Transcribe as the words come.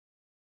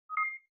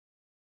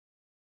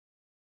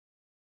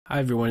Hi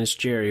everyone, it's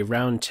Jerry.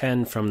 Round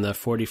 10 from the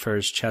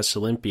 41st Chess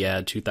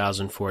Olympiad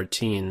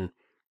 2014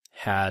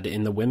 had,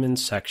 in the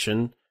women's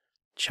section,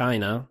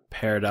 China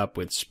paired up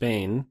with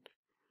Spain.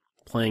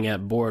 Playing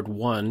at board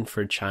 1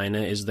 for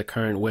China is the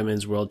current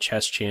women's world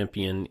chess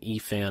champion Hou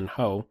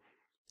Yifan,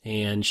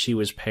 and she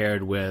was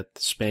paired with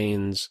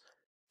Spain's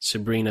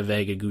Sabrina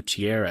Vega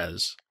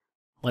Gutierrez.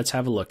 Let's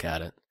have a look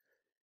at it.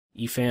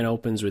 Yifan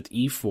opens with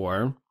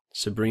e4,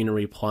 Sabrina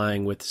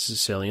replying with the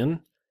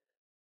Sicilian.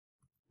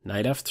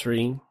 Knight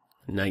f3,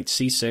 knight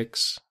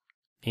c6,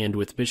 and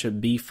with bishop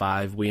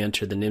b5 we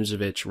enter the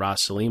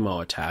Nimzovich-Rossolimo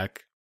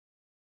attack.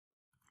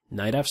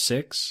 Knight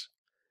f6,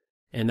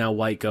 and now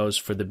white goes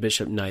for the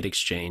bishop-knight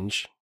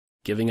exchange,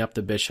 giving up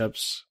the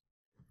bishops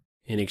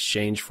in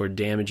exchange for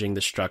damaging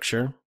the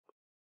structure.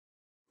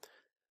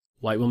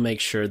 White will make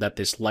sure that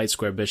this light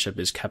square bishop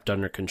is kept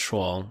under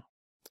control,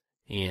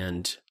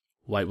 and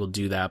white will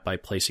do that by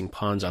placing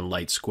pawns on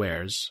light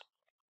squares.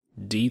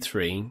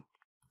 d3.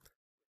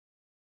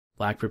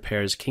 Black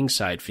prepares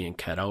kingside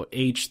fianchetto,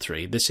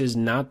 h3. This is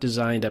not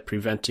designed at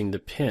preventing the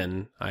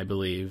pin, I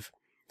believe,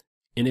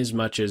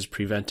 inasmuch as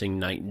preventing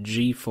knight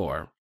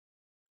g4.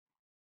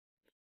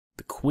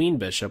 The queen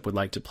bishop would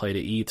like to play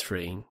to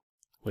e3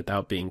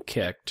 without being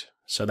kicked,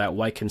 so that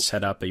white can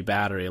set up a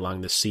battery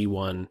along the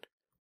c1,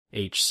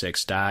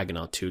 h6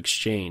 diagonal to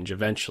exchange,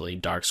 eventually,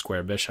 dark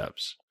square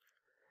bishops.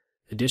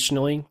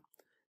 Additionally,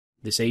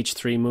 this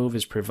h3 move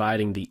is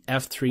providing the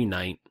f3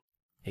 knight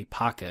a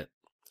pocket,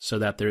 so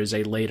that there is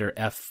a later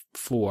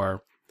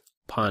f4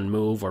 pawn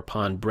move or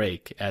pawn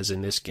break, as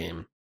in this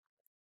game.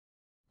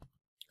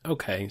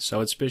 Okay, so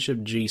it's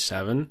bishop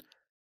g7,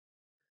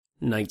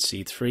 knight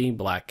c3,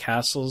 black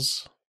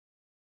castles,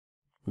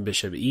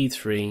 bishop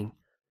e3,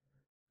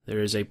 there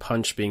is a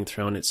punch being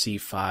thrown at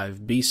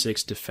c5,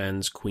 b6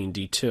 defends, queen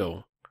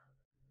d2,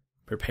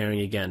 preparing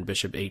again,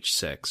 bishop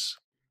h6.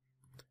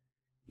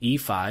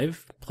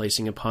 e5,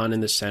 placing a pawn in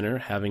the center,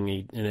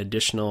 having an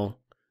additional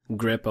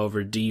grip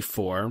over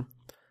d4.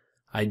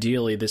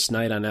 Ideally, this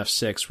knight on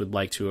f6 would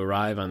like to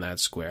arrive on that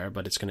square,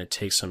 but it's going to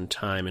take some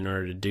time in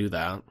order to do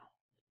that.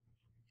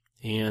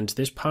 And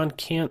this pawn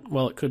can't,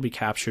 well, it could be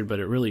captured, but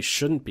it really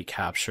shouldn't be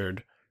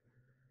captured,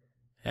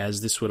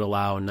 as this would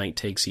allow knight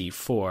takes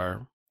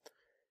e4.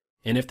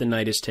 And if the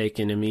knight is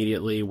taken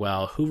immediately,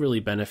 well, who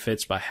really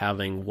benefits by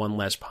having one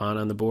less pawn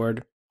on the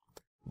board?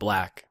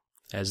 Black,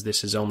 as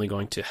this is only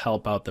going to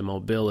help out the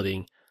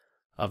mobility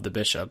of the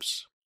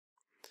bishops.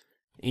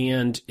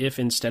 And if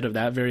instead of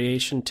that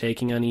variation,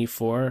 taking on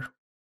e4,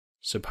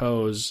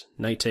 suppose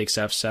knight takes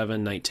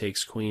f7, knight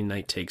takes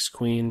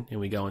queen, and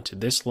we go into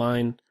this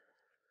line,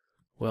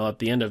 well, at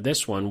the end of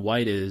this one,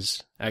 white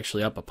is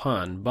actually up a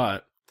pawn,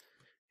 but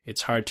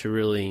it's hard to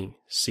really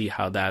see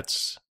how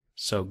that's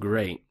so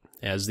great,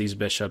 as these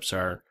bishops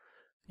are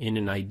in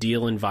an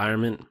ideal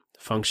environment,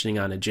 functioning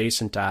on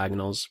adjacent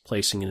diagonals,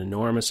 placing an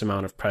enormous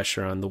amount of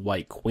pressure on the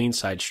white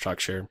queenside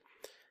structure,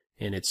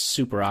 and it's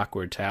super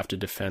awkward to have to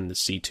defend the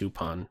c2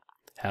 pawn.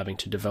 Having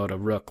to devote a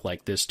rook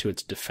like this to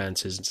its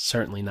defense is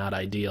certainly not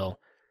ideal.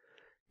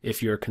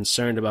 If you're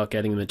concerned about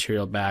getting the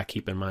material back,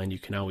 keep in mind you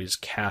can always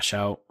cash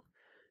out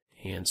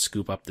and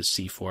scoop up the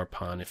c4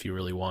 pawn if you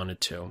really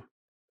wanted to.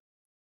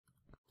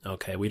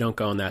 Okay, we don't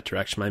go in that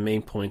direction. My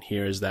main point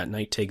here is that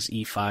knight takes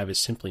e5 is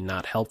simply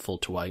not helpful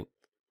to white.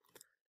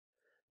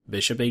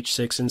 Bishop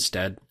h6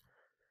 instead,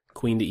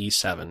 queen to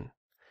e7.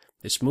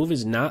 This move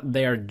is not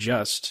there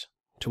just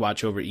to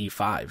watch over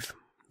e5,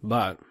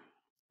 but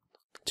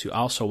to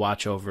also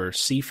watch over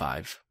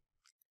c5.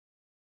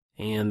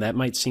 And that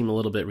might seem a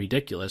little bit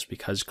ridiculous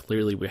because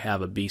clearly we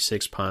have a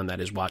b6 pawn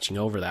that is watching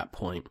over that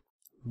point.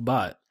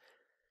 But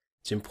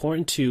it's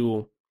important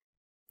to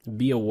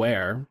be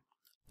aware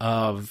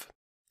of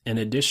an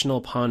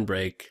additional pawn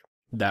break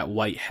that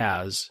white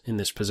has in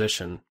this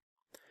position.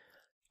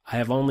 I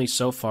have only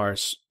so far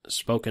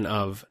spoken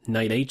of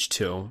knight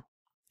h2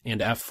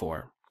 and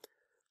f4.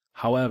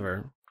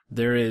 However,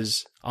 there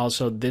is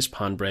also this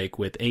pawn break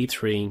with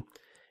a3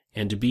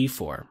 and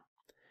b4.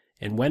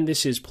 And when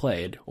this is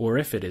played, or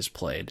if it is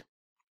played,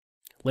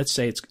 let's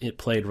say it's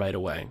played right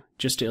away,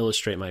 just to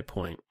illustrate my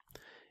point.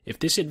 If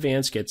this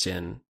advance gets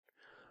in,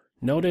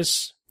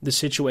 notice the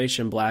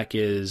situation black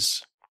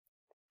is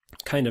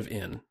kind of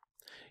in.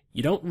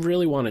 You don't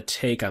really want to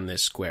take on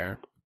this square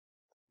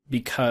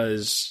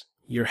because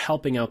you're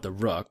helping out the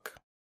rook,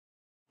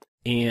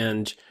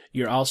 and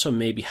you're also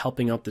maybe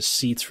helping out the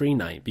c3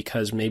 knight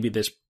because maybe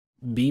this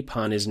b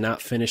pawn is not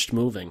finished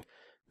moving.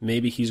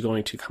 Maybe he's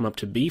going to come up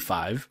to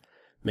b5,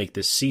 make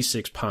this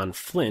c6 pawn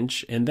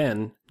flinch, and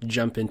then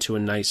jump into a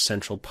nice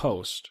central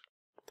post.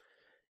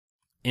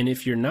 And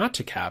if you're not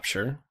to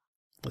capture,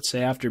 let's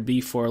say after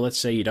b4, let's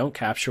say you don't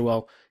capture,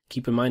 well,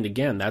 keep in mind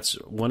again, that's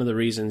one of the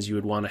reasons you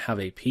would want to have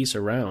a piece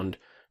around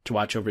to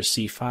watch over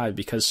c5,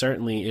 because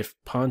certainly if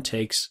pawn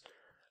takes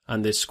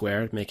on this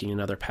square, making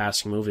another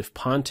passing move, if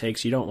pawn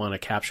takes, you don't want to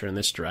capture in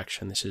this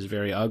direction. This is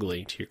very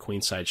ugly to your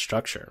queenside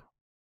structure.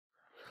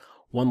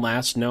 One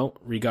last note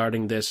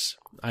regarding this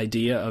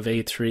idea of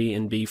a3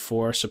 and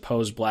b4.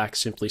 Suppose black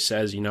simply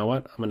says, you know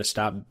what, I'm going to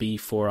stop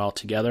b4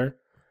 altogether.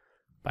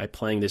 by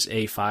playing this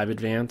a5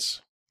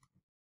 advance?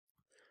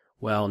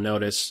 Well,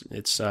 notice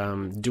it's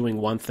doing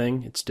one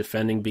thing. It's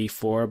defending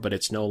b4, but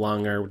it's no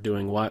longer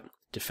doing what?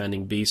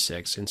 Defending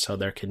b6. And so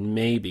there could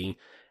maybe,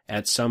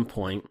 at some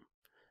point,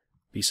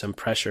 be some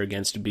pressure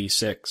against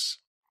b6.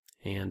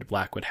 And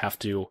black would have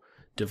to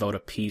devote a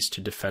piece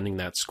to defending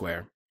that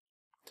square.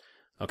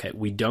 Okay,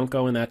 we don't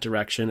go in that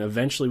direction.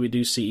 Eventually we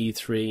do see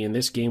e3. In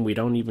this game we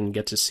don't even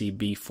get to see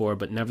b4,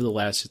 but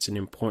nevertheless it's an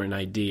important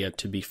idea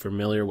to be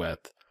familiar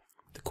with.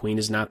 The queen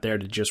is not there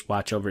to just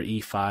watch over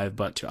e5,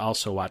 but to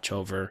also watch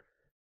over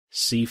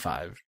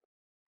c5.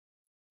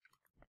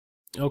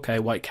 Okay,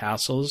 white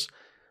castles.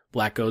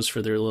 Black goes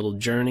for their little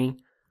journey,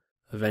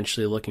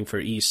 eventually looking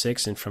for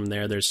e6, and from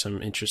there there's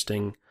some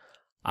interesting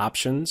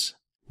options,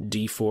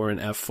 d4 and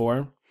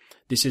f4.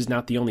 This is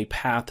not the only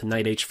path.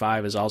 Knight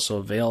h5 is also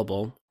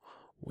available.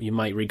 You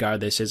might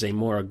regard this as a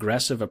more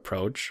aggressive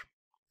approach,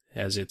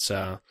 as it's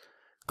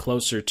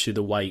closer to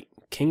the white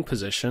king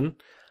position.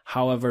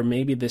 However,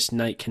 maybe this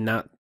knight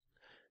cannot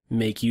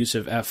make use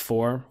of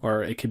f4,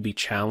 or it could be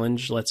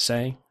challenged, let's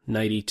say,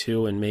 knight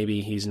e2, and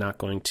maybe he's not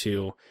going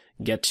to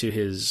get to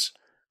his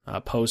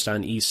post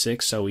on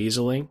e6 so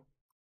easily.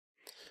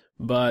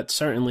 But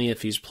certainly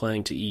if he's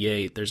playing to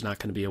e8, there's not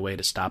going to be a way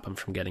to stop him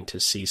from getting to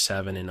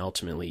c7 and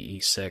ultimately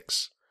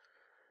e6.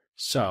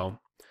 So,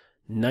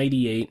 knight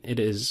e8 it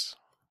is.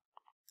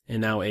 And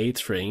now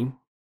a3,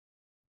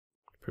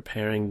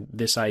 preparing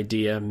this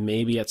idea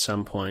maybe at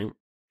some point.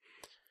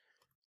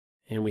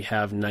 And we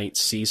have knight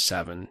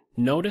c7.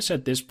 Notice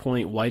at this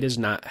point white is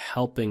not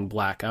helping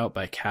black out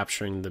by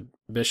capturing the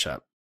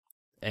bishop,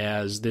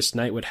 as this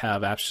knight would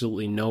have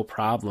absolutely no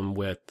problem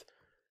with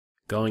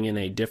going in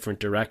a different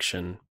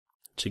direction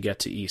to get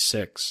to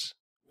e6.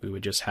 We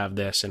would just have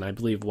this, and I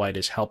believe white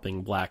is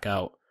helping black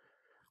out,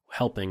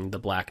 helping the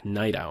black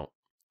knight out.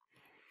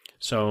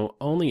 So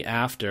only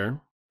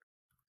after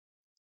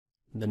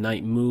the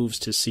knight moves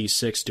to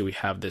c6 do we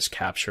have this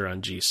capture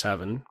on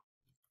g7.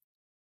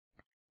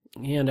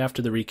 And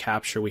after the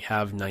recapture we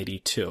have knight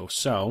e2.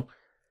 So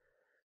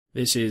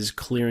this is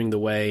clearing the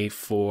way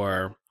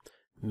for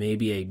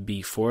maybe a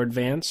b4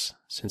 advance,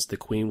 since the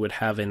queen would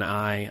have an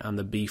eye on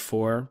the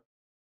b4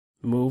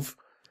 move.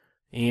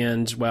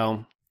 And,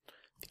 well,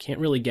 you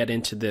can't really get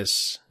into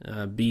this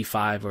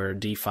b5 or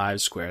d5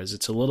 squares.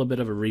 It's a little bit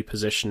of a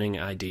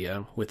repositioning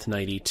idea with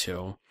knight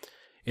e2.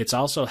 It's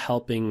also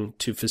helping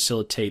to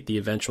facilitate the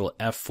eventual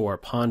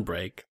f4 pawn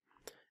break,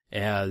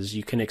 as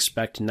you can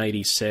expect knight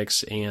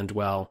e6, and,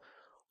 well,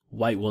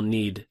 white will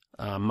need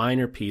a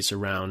minor piece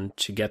around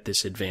to get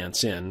this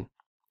advance in.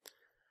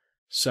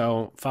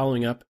 So,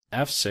 following up,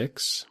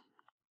 f6,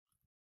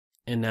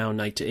 and now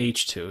knight to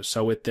h2.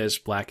 So with this,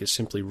 black is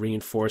simply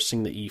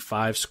reinforcing the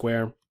e5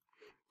 square.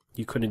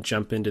 You couldn't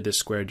jump into this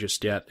square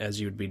just yet,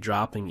 as you would be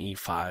dropping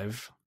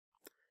e5.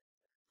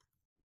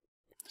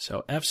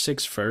 So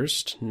f6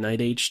 first, knight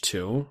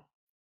h2,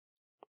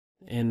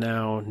 and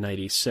now knight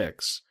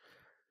e6.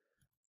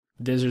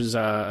 There's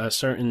a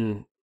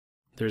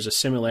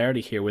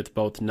similarity here with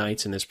both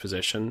knights in this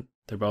position.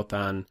 They're both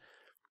on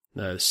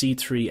the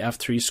c3,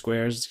 f3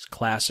 squares,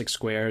 classic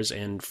squares,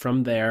 and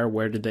from there,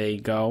 where did they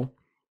go?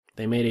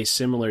 They made a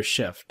similar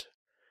shift.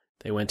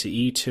 They went to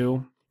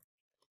e2,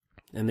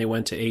 and they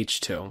went to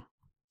h2.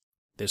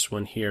 This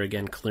one here,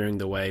 again, clearing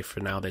the way for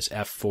now this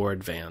f4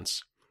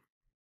 advance.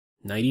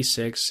 Knight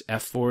e6,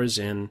 f4 is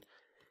in,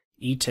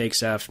 e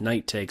takes f,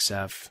 knight takes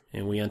f,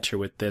 and we enter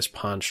with this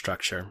pawn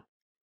structure.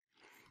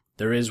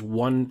 There is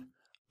one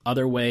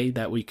other way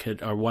that we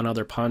could, or one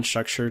other pawn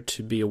structure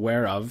to be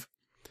aware of.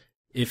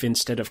 If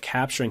instead of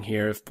capturing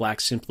here, if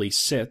black simply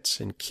sits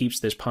and keeps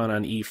this pawn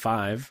on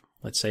e5,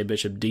 let's say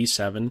bishop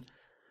d7,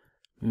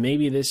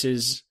 maybe this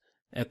is,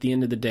 at the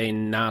end of the day,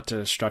 not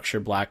a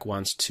structure black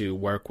wants to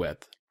work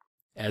with,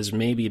 as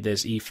maybe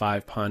this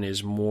e5 pawn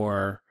is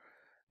more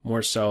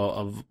so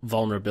of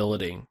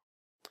vulnerability.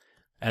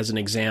 As an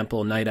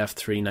example, knight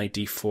f3, knight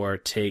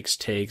d4,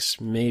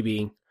 takes,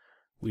 maybe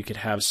we could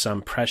have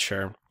some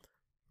pressure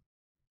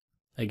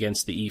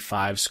against the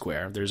e5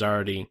 square. There's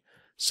already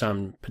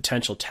some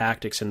potential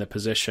tactics in the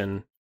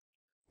position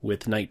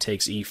with knight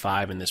takes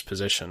e5 in this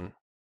position.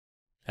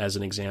 As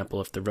an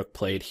example, if the rook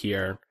played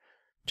here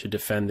to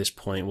defend this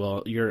point,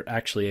 well, you're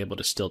actually able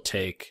to still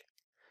take.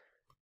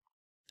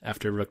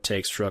 After rook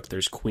takes rook,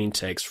 there's queen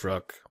takes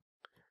rook,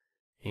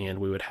 and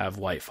we would have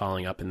white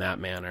following up in that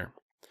manner.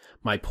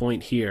 My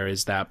point here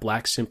is that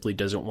black simply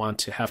doesn't want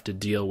to have to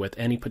deal with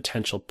any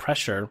potential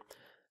pressure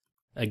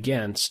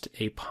against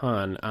a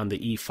pawn on the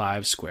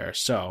e5 square.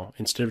 So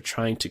instead of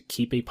trying to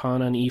keep a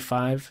pawn on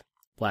e5,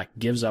 black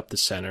gives up the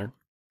center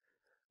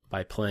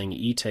by playing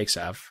e takes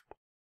f.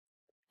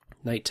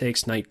 Knight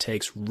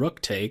takes,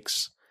 rook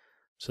takes,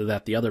 so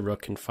that the other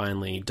rook can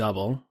finally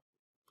double.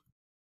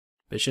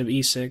 Bishop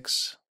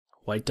e6,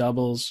 white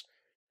doubles.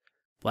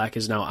 Black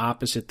is now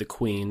opposite the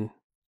queen,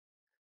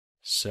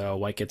 so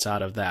white gets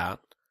out of that.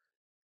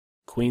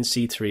 Queen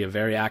c3, a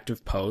very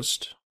active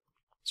post.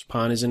 This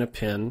pawn is in a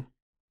pin.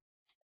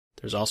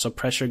 There's also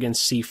pressure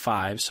against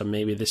c5, so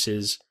maybe this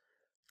is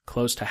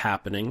close to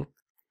happening.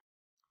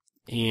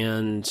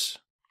 And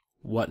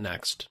what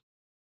next?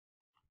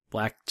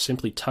 Black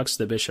simply tucks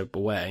the bishop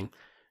away,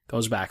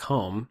 goes back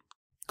home,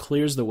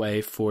 clears the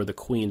way for the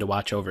queen to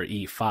watch over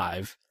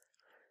e5.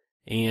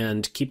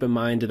 And keep in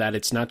mind that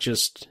it's not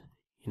just,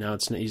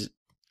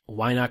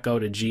 why not go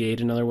to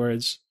g8 in other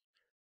words?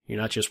 You're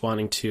not just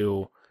wanting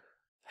to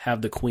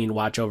have the queen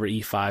watch over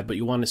e5, but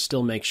you want to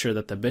still make sure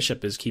that the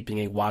bishop is keeping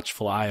a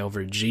watchful eye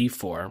over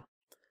g4.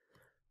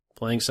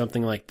 Playing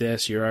something like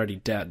this, you're already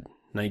dead.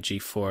 Knight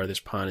g4, this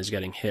pawn is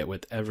getting hit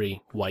with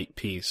every white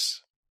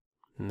piece,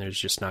 and there's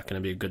just not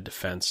going to be a good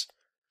defense.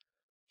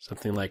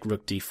 Something like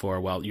rook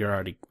d4, well, you're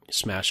already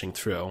smashing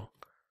through.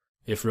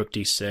 If rook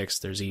d6,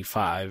 there's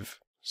e5,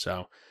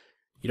 so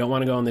you don't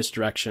want to go in this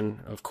direction.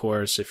 Of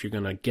course, if you're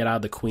going to get out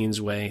of the queen's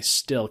way,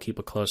 still keep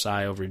a close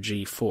eye over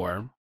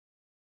g4.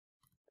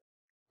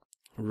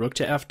 Rook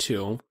to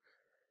f2,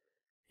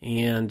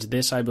 and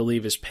this, I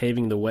believe, is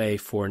paving the way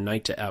for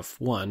knight to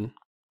f1,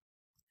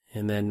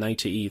 and then knight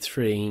to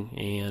e3,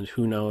 and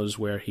who knows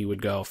where he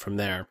would go from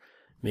there.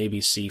 Maybe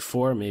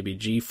c4, maybe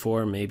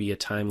g4, maybe a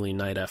timely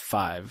knight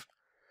f5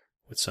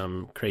 with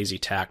some crazy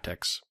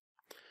tactics.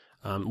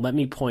 Let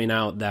me point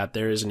out that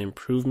there is an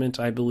improvement,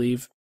 I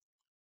believe,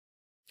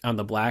 on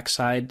the black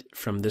side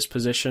from this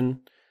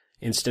position.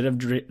 Instead of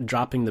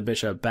dropping the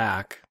bishop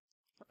back,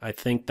 I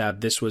think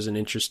that this was an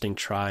interesting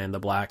try on the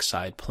black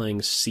side, playing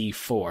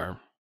c4.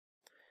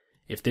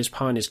 If this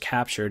pawn is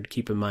captured,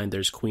 keep in mind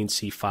there's queen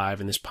c5,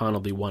 and this pawn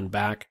will be won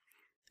back,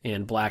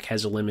 and black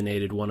has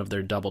eliminated one of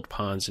their doubled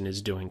pawns and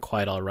is doing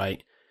quite all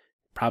right,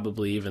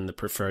 probably even the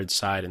preferred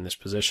side in this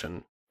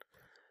position.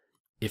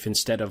 If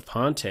instead of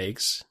pawn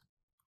takes,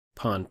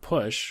 pawn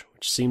push,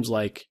 which seems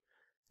like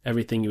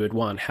everything you would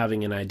want,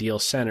 having an ideal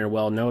center,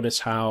 well, notice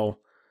how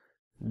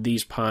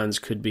these pawns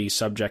could be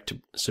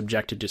subjected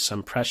to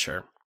some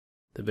pressure.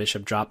 The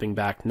bishop dropping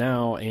back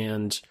now,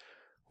 and,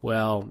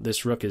 well,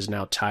 this rook is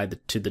now tied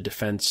to the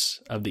defense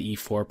of the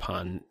e4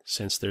 pawn,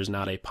 since there's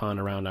not a pawn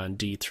around on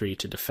d3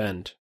 to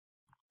defend.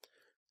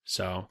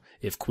 So,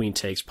 if queen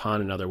takes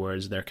pawn, in other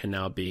words, there can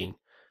now be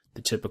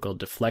the typical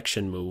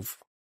deflection move,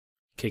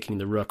 kicking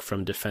the rook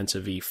from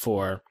defensive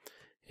e4,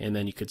 and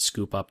then you could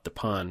scoop up the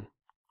pawn.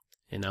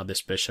 And now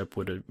this bishop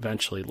would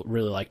eventually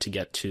really like to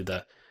get to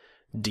the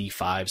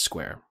d5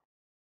 square.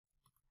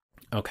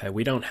 Okay,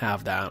 we don't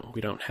have that. We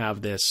don't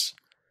have this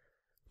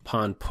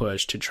pawn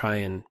push to try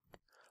and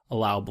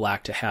allow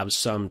black to have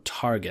some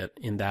target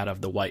in that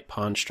of the white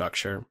pawn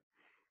structure,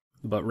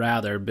 but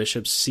rather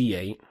bishop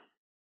c8.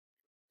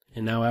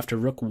 And now after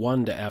rook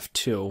 1 to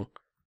f2,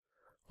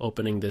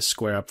 opening this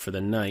square up for the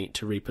knight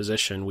to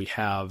reposition, we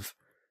have,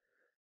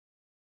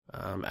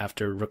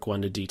 after rook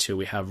 1 to d2,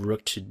 we have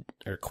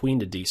queen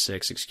to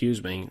d6,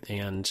 excuse me,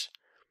 and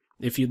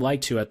if you'd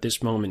like to at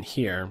this moment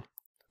here,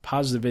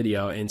 pause the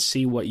video and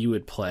see what you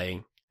would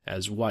play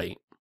as white.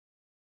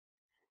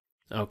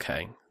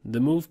 Okay, the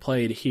move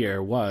played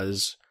here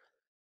was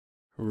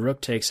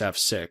rook takes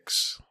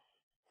f6,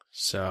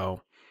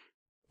 so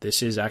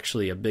this is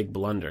actually a big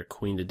blunder,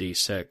 queen to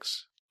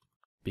d6,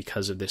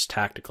 because of this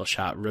tactical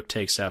shot. Rook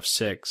takes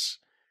f6.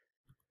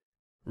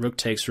 Rook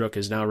takes rook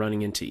is now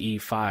running into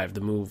e5, the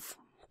move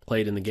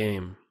played in the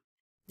game,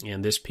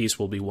 and this piece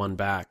will be won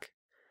back.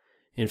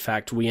 In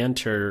fact, we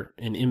enter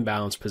an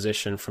imbalanced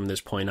position from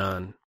this point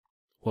on.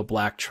 What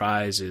black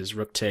tries is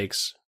rook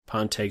takes,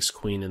 pawn takes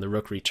queen, and the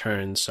rook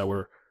returns, so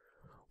we're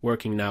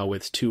working now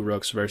with two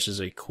rooks versus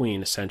a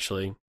queen,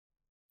 essentially.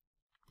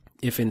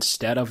 If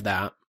instead of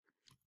that,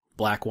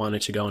 black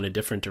wanted to go in a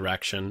different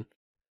direction,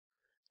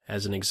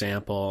 as an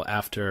example,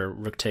 after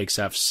rook takes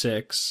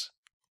f6,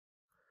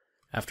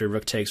 after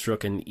rook takes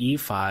rook in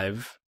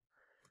e5,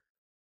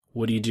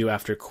 what do you do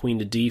after queen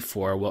to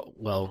d4?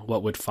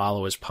 What would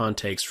follow is pawn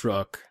takes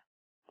rook,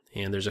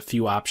 and there's a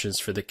few options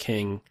for the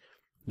king.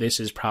 This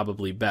is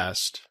probably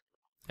best,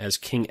 as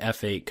king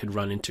f8 could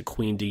run into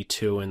queen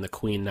d2, and the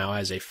queen now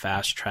has a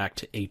fast track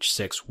to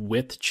h6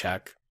 with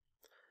check.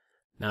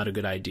 Not a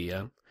good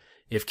idea.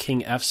 If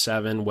king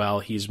f7,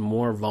 well, he's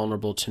more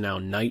vulnerable to now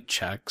knight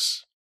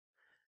checks.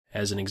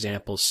 As an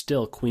example,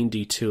 still queen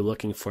d2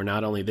 looking for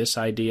not only this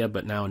idea,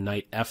 but now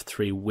knight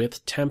f3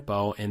 with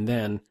tempo, and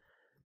then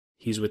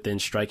he's within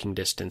striking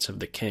distance of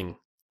the king.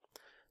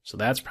 So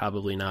that's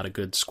probably not a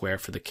good square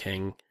for the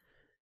king.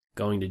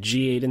 Going to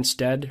g8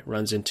 instead,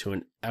 runs into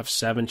an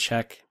f7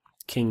 check,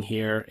 king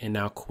here, and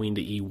now queen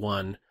to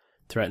e1,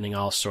 threatening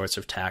all sorts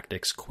of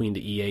tactics, queen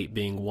to e8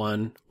 being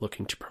one,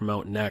 looking to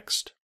promote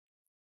next.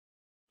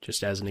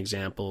 Just as an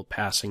example,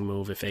 passing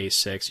move, if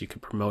a6, you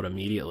could promote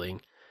immediately,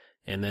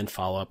 and then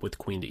follow up with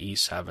queen to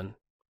e7.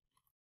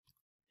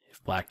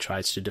 If black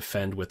tries to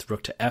defend with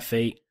rook to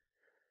f8,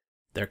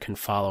 there can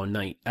follow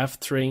knight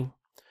f3,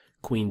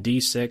 queen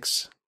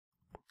d6,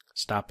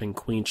 stopping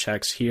queen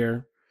checks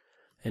here,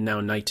 and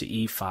now knight to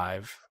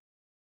e5.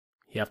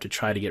 You have to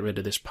try to get rid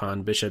of this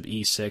pawn, bishop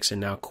e6,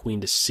 and now queen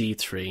to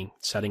c3,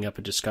 setting up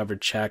a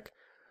discovered check.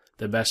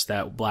 The best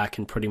that black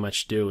can pretty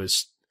much do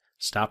is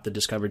stop the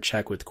discovered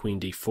check with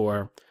queen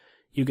d4.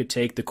 You could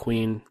take the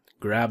queen,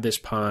 grab this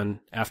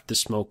pawn. After the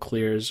smoke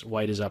clears,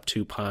 white is up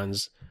 2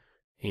 pawns,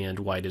 and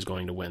white is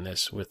going to win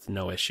this with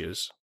no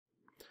issues.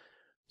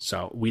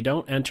 So we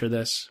don't enter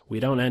this. We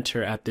don't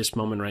enter at this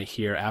moment right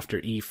here after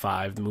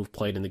e5, the move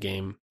played in the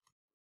game.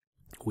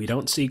 We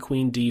don't see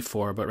queen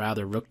d4, but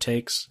rather rook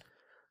takes,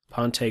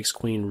 pawn takes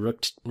queen,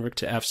 rook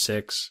to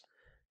f6,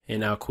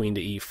 and now queen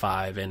to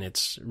e5, and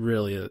it's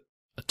really a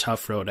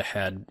tough road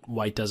ahead.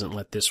 White doesn't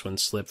let this one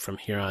slip from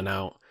here on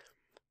out.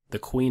 The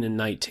queen and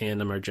knight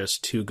tandem are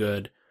just too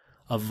good.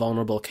 A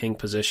vulnerable king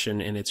position,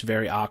 and it's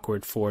very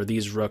awkward for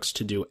these rooks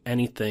to do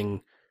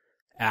anything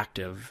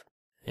active,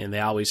 and they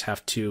always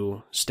have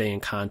to stay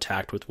in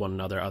contact with one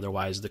another,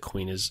 otherwise the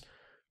queen is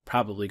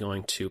probably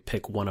going to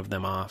pick one of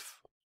them off.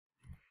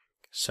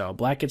 So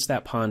black gets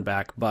that pawn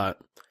back, but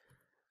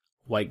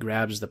white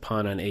grabs the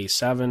pawn on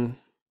a7,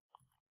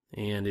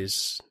 and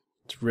it's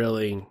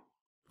really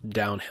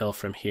downhill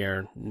from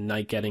here.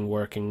 Knight getting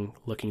working,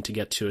 looking to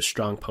get to a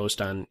strong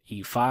post on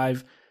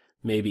e5,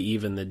 maybe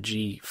even the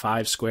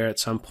g5 square at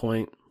some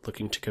point,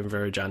 looking to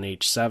converge on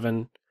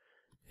h7.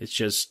 It's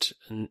just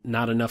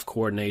not enough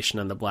coordination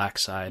on the black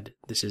side.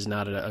 This is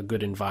not a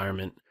good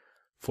environment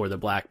for the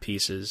black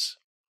pieces.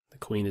 The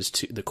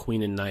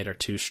queen and knight are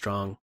too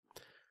strong.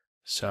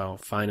 So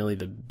finally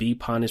the b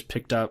pawn is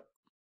picked up.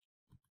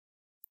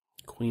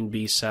 Queen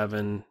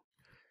b7.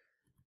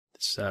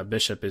 This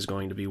bishop is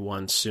going to be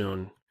won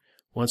soon.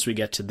 Once we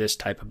get to this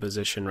type of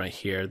position right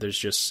here, there's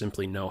just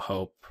simply no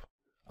hope.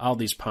 All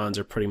these pawns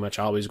are pretty much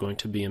always going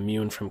to be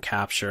immune from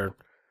capture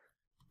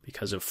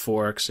because of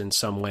forks in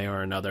some way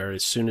or another.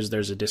 As soon as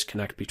there's a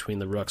disconnect between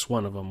the rooks,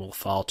 one of them will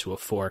fall to a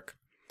fork.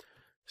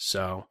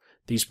 So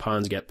these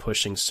pawns get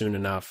pushing soon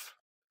enough.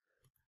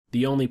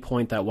 The only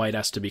point that white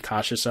has to be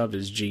cautious of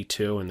is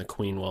g2, and the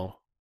queen will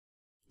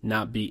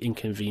not be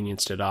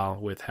inconvenienced at all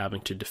with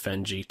having to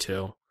defend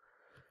g2.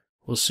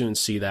 We'll soon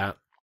see that.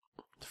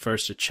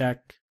 First a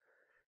check.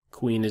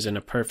 Queen is in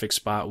a perfect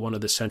spot, one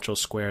of the central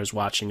squares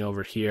watching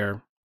over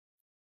here.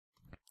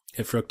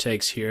 If rook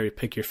takes here, you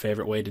pick your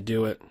favorite way to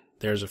do it.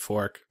 There's a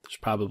fork. There's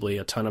probably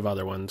a ton of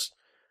other ones.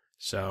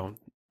 So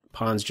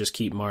pawns just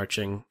keep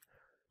marching,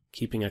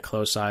 keeping a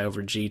close eye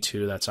over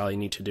g2. That's all you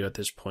need to do at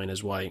this point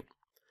as white.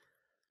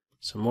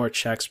 Some more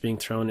checks being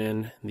thrown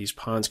in. These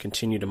pawns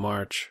continue to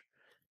march.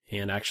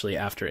 And actually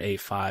after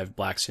a5,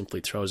 black simply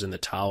throws in the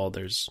towel.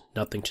 There's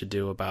nothing to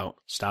do about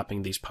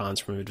stopping these pawns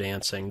from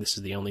advancing. This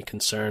is the only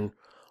concern.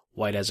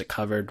 White has it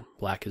covered.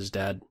 Black is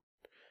dead.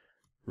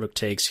 Rook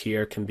takes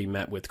here can be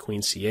met with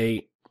queen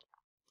c8,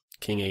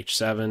 king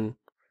h7,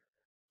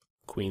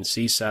 queen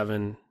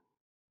c7,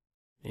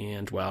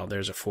 and, well,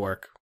 there's a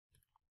fork.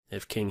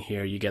 If king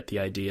here, you get the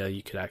idea.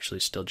 You could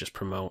actually still just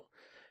promote.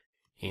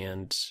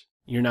 And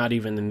you're not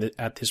even,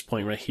 at this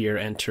point right here,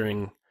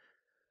 entering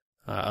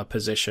a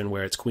position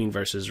where it's queen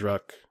versus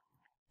rook,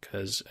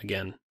 because,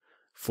 again,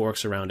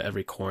 forks around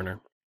every corner.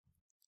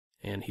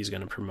 And he's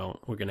going to promote.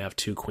 We're going to have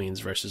two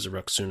queens versus a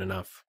rook soon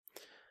enough.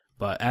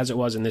 But as it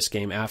was in this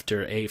game,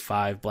 after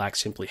a5, black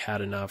simply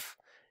had enough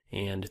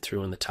and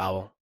threw in the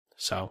towel.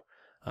 So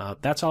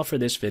that's all for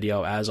this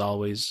video. As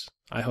always,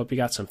 I hope you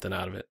got something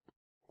out of it.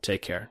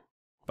 Take care.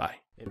 Bye.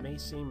 It may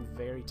seem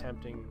very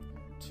tempting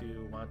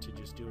to want to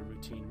just do a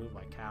routine move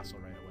like castle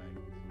right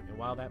away. And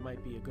while that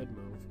might be a good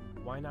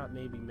move, why not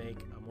maybe make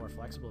a more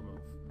flexible move,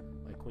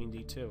 like queen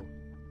d2?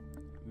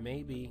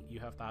 Maybe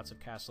you have thoughts of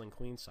castling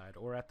queenside,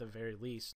 or at the very least,